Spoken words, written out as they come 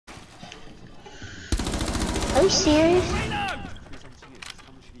serious?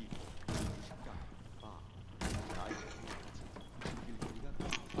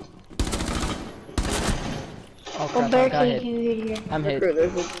 Oh Well, crap, I got barricade hit. can get here. I'm hit.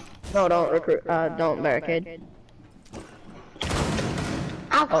 No, don't recruit. Don't barricade.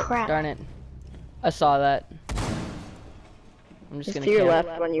 Oh, Oh, crap. darn it. I saw that. I'm just Just gonna to your camp.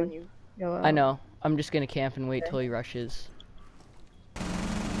 left when you go out. I know. I'm just gonna camp and wait till he rushes.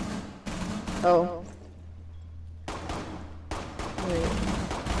 Oh. Wait.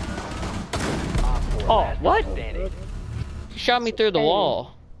 Oh, what? He shot me through the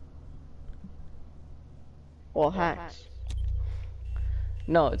wall. Well, hacks.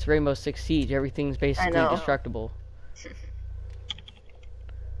 No, it's Rainbow Six Siege. Everything's basically know. destructible.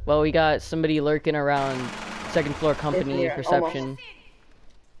 Well, we got somebody lurking around second floor company here, reception. almost.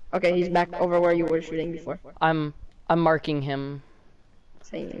 Okay, he's back over where you were shooting before. I'm marking him.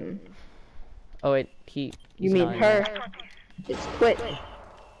 Same. Oh wait, he's You mean not in her? there. It's Twitch.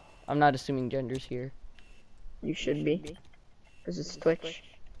 I'm not assuming genders here. You should be. Because it's Twitch.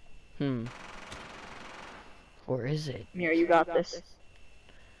 Or is it? Here, you got this.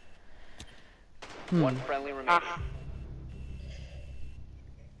 One friendly remaining.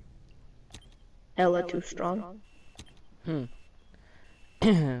 Ella too strong.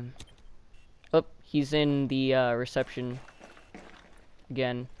 Oh, he's in the reception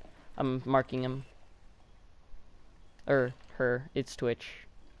again. I'm marking him. Or her. It's Twitch.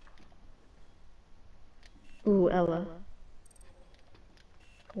 Ooh, Ella.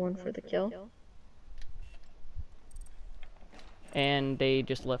 Going for the kill. And they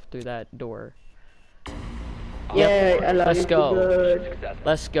just left through that door. Yeah, Ella. Let's you're go. Good.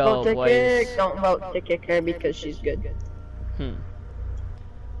 Let's go, Vote to boys. kick. Don't vote to kick her because she's good.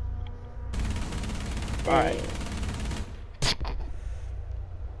 Alright.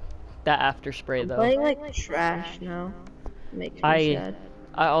 That after spray though. Playing like trash now. Makes me sad.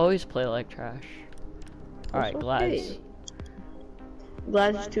 I always play like trash. Alright, It's Glaz. okay.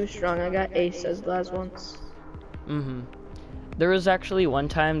 Glaz is too strong. I got ace as Glaz once. There was actually one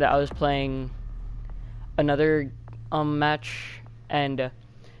time that I was playing another match, and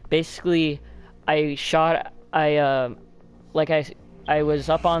basically I climbed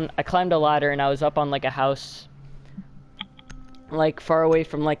a ladder and I was up on like a house like far away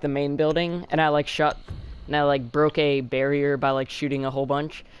from like the main building, and I broke a barrier by like shooting a whole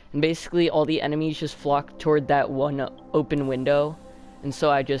bunch, and basically all the enemies just flocked toward that one open window, and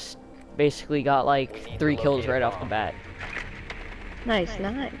so I just basically got like 3 kills right off the bat. Nice,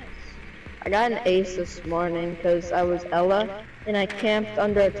 nice. I got an ace this morning because I was Ella and I camped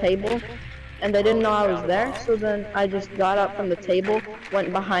under a table and they didn't know I was there, so then I just got up from the table,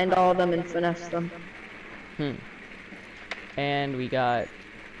 went behind all of them and finessed them. And we got...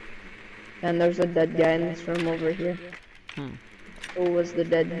 And there's a dead guy in this room over here. Who was the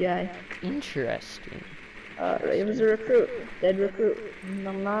dead guy? Interesting. It was a recruit. Dead recruit.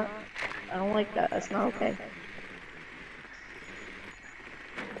 I don't like that. That's not okay.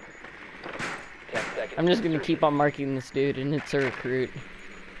 I'm just gonna keep on marking this dude, and it's a recruit.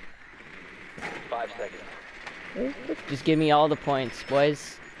 5 seconds. Just give me all the points,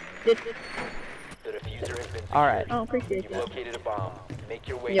 boys. The diffuser has been Alright. Oh, appreciate You've that. located a bomb. Make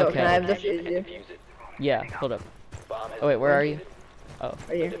your way Yo, to can I have the defuse location and you? defuse it. Yeah, hold up. Bomb has Oh wait, been where are you? located. Oh. Right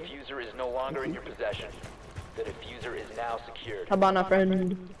The here. diffuser is no longer in your possession. The diffuser is now secured. Habana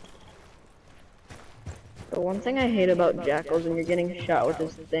friend. The one thing I hate about Jackals when you're getting shot with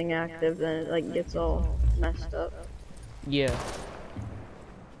this thing active, then it like gets all messed up. Yeah.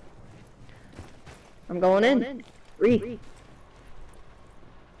 I'm going in. 3.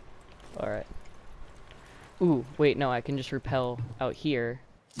 Alright. Ooh, wait, no, I can just repel out here.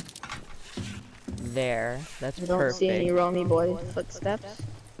 There. That's I don't see any perfect. Romy boy footsteps.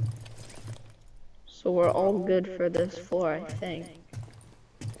 So we're all good for this floor, I think.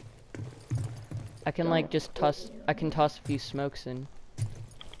 I can like just toss a few smokes in.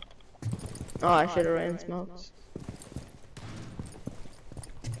 Oh, I should have ran smokes.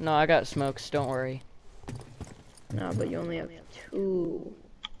 No, I got smokes, don't worry. No, but you only have 2.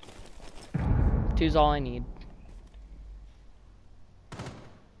 2's all I need.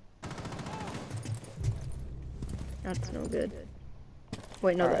 That's no good.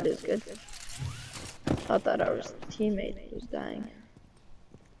 Wait, no, that is good. I thought our teammate was dying.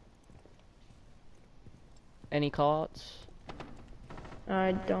 Any callouts?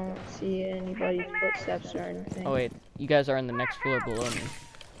 I don't see anybody's footsteps or anything. Oh wait, you guys are on the next floor below me.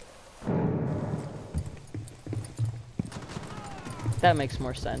 That makes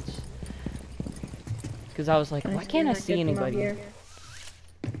more sense. Because I was like, why can't I see anybody?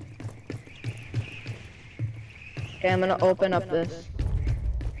 Okay, I'm gonna open up this.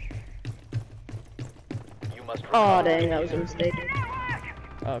 You must Oh recover dang, the that was a diffuser. mistake.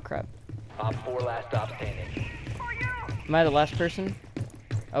 Oh crap. Op 4 last stop standing. Am I the last person?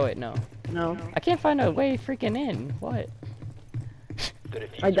 Oh wait, no. No. I can't find a way freaking in. What? The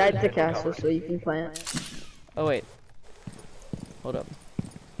diffuser I died has to been castle, recovered. so you can plant. Oh wait. Hold up.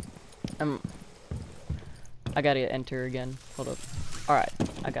 I gotta enter again. Hold up. Alright,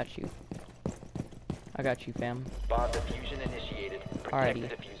 I got you. I got you, fam. Bomb diffusion initiated. Protect Alrighty.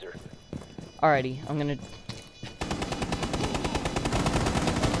 the diffuser. Alrighty, I'm gonna...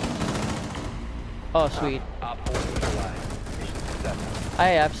 Oh, sweet. Op 4 neutralized. Mission successful.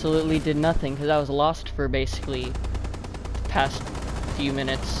 I absolutely did nothing because I was lost for basically the past few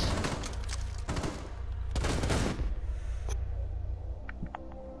minutes.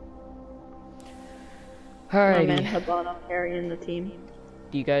 My man Alrighty. Habana carrying the team.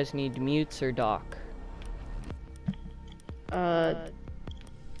 Do you guys need mutes or dock? I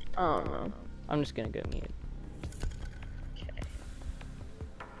don't know. I'm just gonna go mute.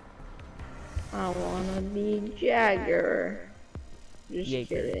 I wanna be Jagger. Just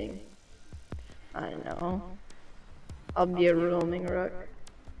Jaeger. kidding. I know. I'll be a roaming rook.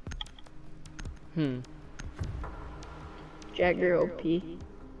 Jagger OP.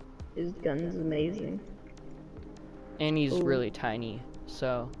 His gun's amazing. And he's Ooh. really tiny,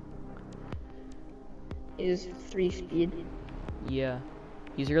 so He's 3 speed. yeah.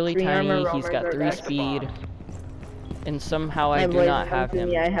 He's really 3 tiny, armor he's got roamers are 3 back to speed, and somehow I My do boys not come have to him.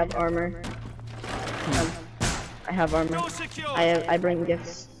 me, I have armor. I have armor. I bring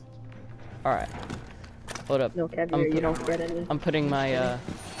gifts. Alright. Hold up. No caviar, you don't get any. I'm putting my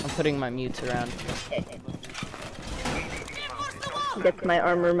mutes around. Get my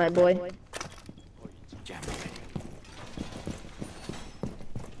armor, my boy.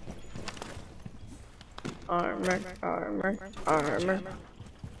 Armor, armor, armor.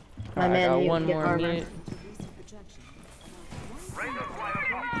 My I man, got you one get more armor. mute.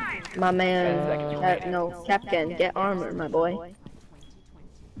 My man, no, Capcan, get armor, my boy.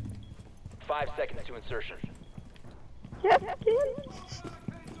 5 seconds to insertion. Capcan.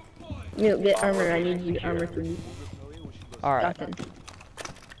 Mute, get armor. I need you armor for me. Alright. Captain.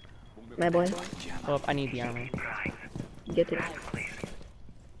 My boy, Oh, I need the armor. get it.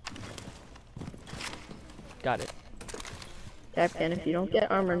 Got it. Capcan, if you don't get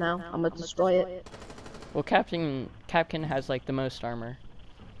armor now, I'm gonna destroy it. Well, Captain has like the most armor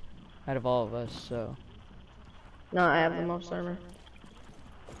out of all of us, so. No, I have the most armor.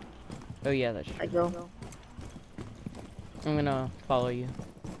 Oh yeah, that's I true. go. I'm gonna follow you.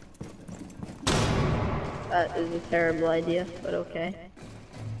 That is a terrible idea, but okay.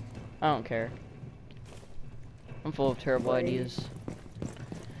 I don't care. I'm full of terrible Wait. ideas.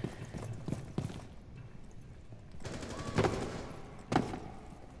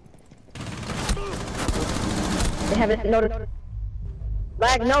 They haven't noticed.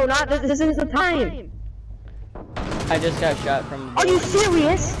 Lag, no, not this. This isn't the time. I just got shot from. Are you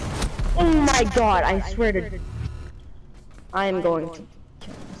serious? Oh my god! I swear to. I am going to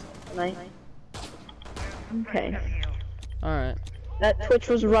kill myself tonight. Okay. Alright. That Twitch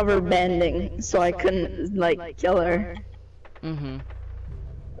was rubber banding, so I couldn't like kill her. Mm-hmm.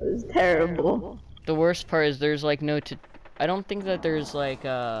 It was terrible. The worst part is there's like no I don't think that there's like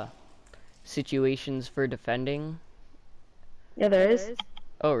situations for defending. Yeah, there is.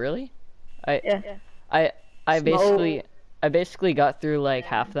 Oh really? Yeah. I Smoke. basically got through like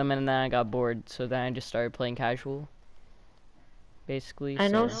half of them and then I got bored, so then I just started playing casual. Basically. I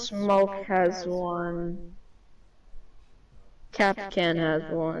know so- Smoke has one. Capcan has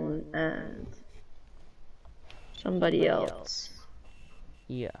one, and somebody else.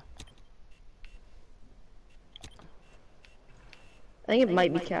 Yeah. I think it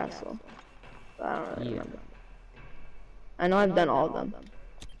might be Castle. But I don't really Yeah. remember. I know I've done all of them.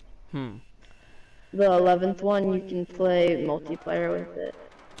 Hmm. The 11th one, you can play multiplayer with it.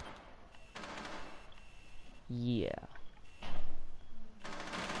 Yeah.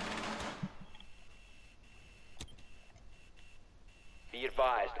 Be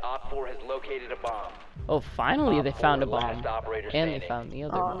advised, Op 4 has located a bomb. Oh, finally Op they 4, found a last bomb. operator And they standing. found the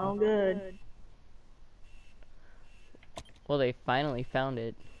other Oh, bomb. no good. Well, they finally found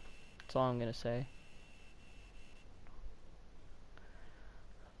it. That's all I'm gonna say.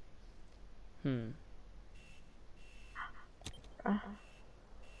 Hmm.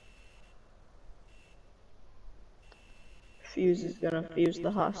 Fuse is gonna fuse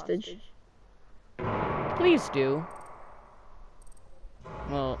the hostage. Please do.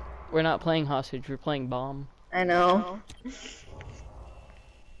 Well, we're not playing hostage, we're playing bomb. I know.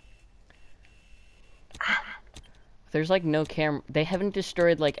 there's like no they haven't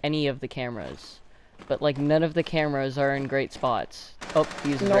destroyed like any of the cameras. But like none of the cameras are in great spots. Oh,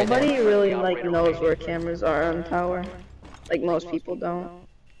 he's right there. Nobody really like knows where cameras are on tower. Like most people don't.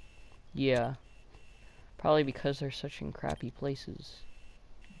 Yeah. Probably because they're such in crappy places.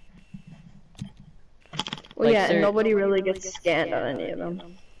 Well, Like, yeah, and nobody really gets scanned on any of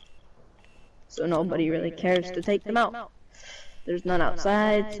them. So nobody really cares to take them out. There's none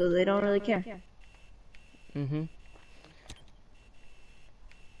outside, so they don't really care. Mm-hmm.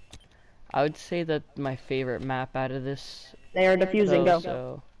 I would say that my favorite map out of this. They are defusing, go.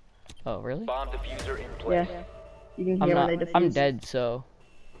 So... Oh, really? Bomb diffuser in place. Yeah. You can hear when they defuse. I'm dead, so.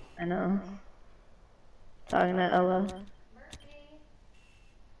 I know. Talking to Ella.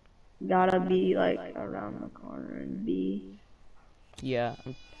 Gotta be like around the corner and be. Yeah.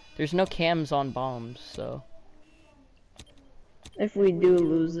 There's no cams on bombs, so. If we do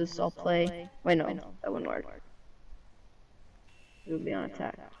lose this, I'll play. Wait, no, that wouldn't work. We'll be on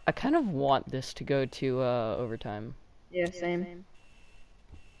attack. I kind of want this to go to overtime. Yeah, same.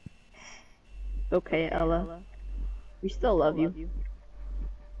 Okay, Ella. We still love you.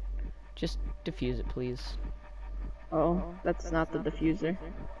 Just defuse it, please. Oh, that's not the diffuser.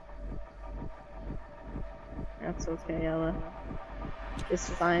 That's okay, Ella. It's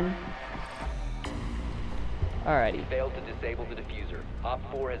fine. Alrighty. Failed to disable the diffuser. Op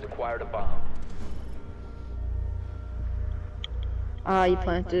 4 has acquired a bomb. Ah, you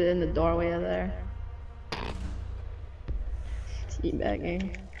planted it in the doorway of there.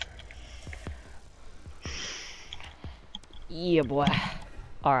 Teabagging. Yeah, boy.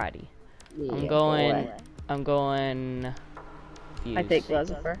 Alrighty. Yeah, I'm going. Fuse. I take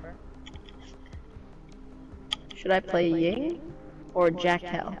Lucifer. Should I play Ying or Jack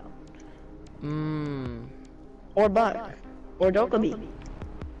Hell? Or Buck or Dokkaebi?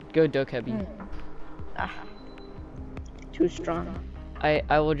 Go Dokkaebi. Ah, too strong.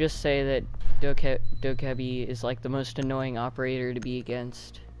 I will just say that Dokkaebi is like the most annoying operator to be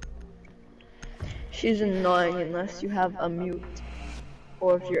against. She's annoying unless you have a mute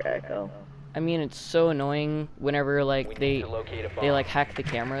or if you're echo. I mean, it's so annoying whenever like they like hack the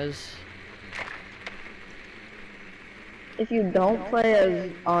cameras. If you don't play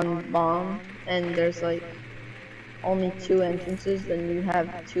as on bomb and there's like only 2 entrances, then you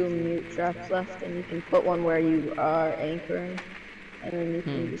have 2 mute traps left, and you can put one where you are anchoring, and then you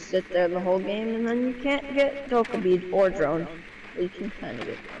can just sit there the whole game, and then you can't get Dokkaebi or drone. You can kind of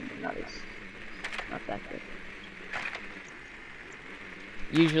get one, but not that good.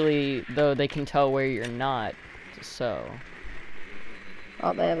 Usually, though, they can tell where you're not, so.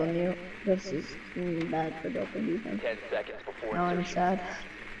 Oh, they have a mute. This is bad for Dokkaebi then. 10 seconds before Now I'm insertion. sad.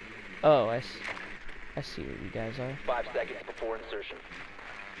 Oh, I see what you guys are. 5 seconds before insertion.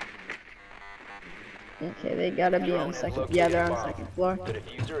 Okay, they gotta be on second. Yeah, they're on second floor. The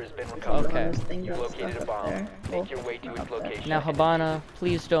diffuser has been recovered. Okay. This thing You got located stuck a bomb. up there. Make your way to its location. Now, Habana,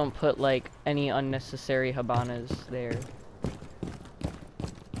 please don't put like any unnecessary Habanas there.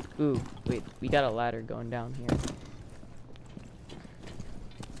 Ooh, wait, we got a ladder going down here.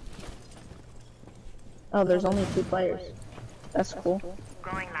 Oh, there's only 2 players. That's cool.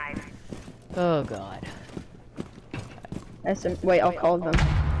 Going live. Oh god. Wait, I'll call them.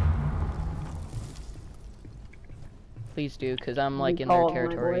 Please do, because I'm like You in their call my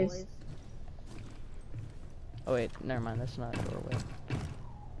territory. boys. Oh wait, never mind, that's not a doorway.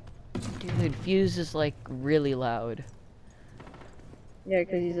 Dude, Fuse is like really loud. Yeah,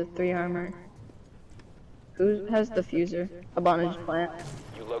 because he's a 3 armor. Who has the fuser? Abonage plant.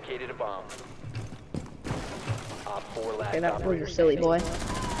 You located a bomb. Op 4 last Okay, that was operator a silly boy.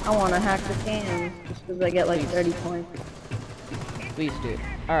 standing. I want to hack the cam just because I get like 30 points. Please do.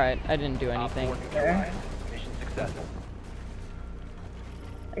 Alright, I didn't do Op 4 anything. neutralized. Mission successful.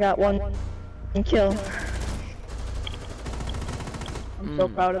 I got 1 kill. I'm so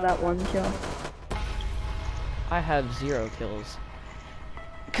proud of that 1 kill. I have 0 kills.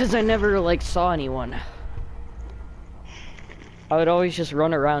 Because I never like saw anyone. I would always just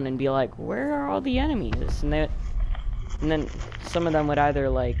run around and be like, where are all the enemies? And then some of them would either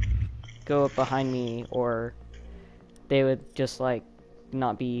like go up behind me or they would just like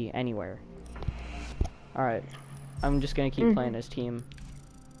not be anywhere. Alright. I'm just gonna keep playing as team.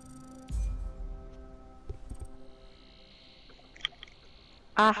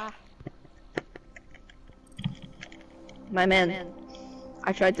 Ah. My man.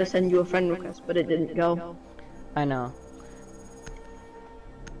 I tried to send you a friend request, but it didn't go. I know.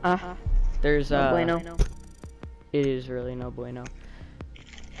 Ah. There's No bueno. It is really no bueno.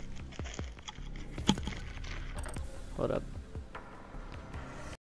 Hold up.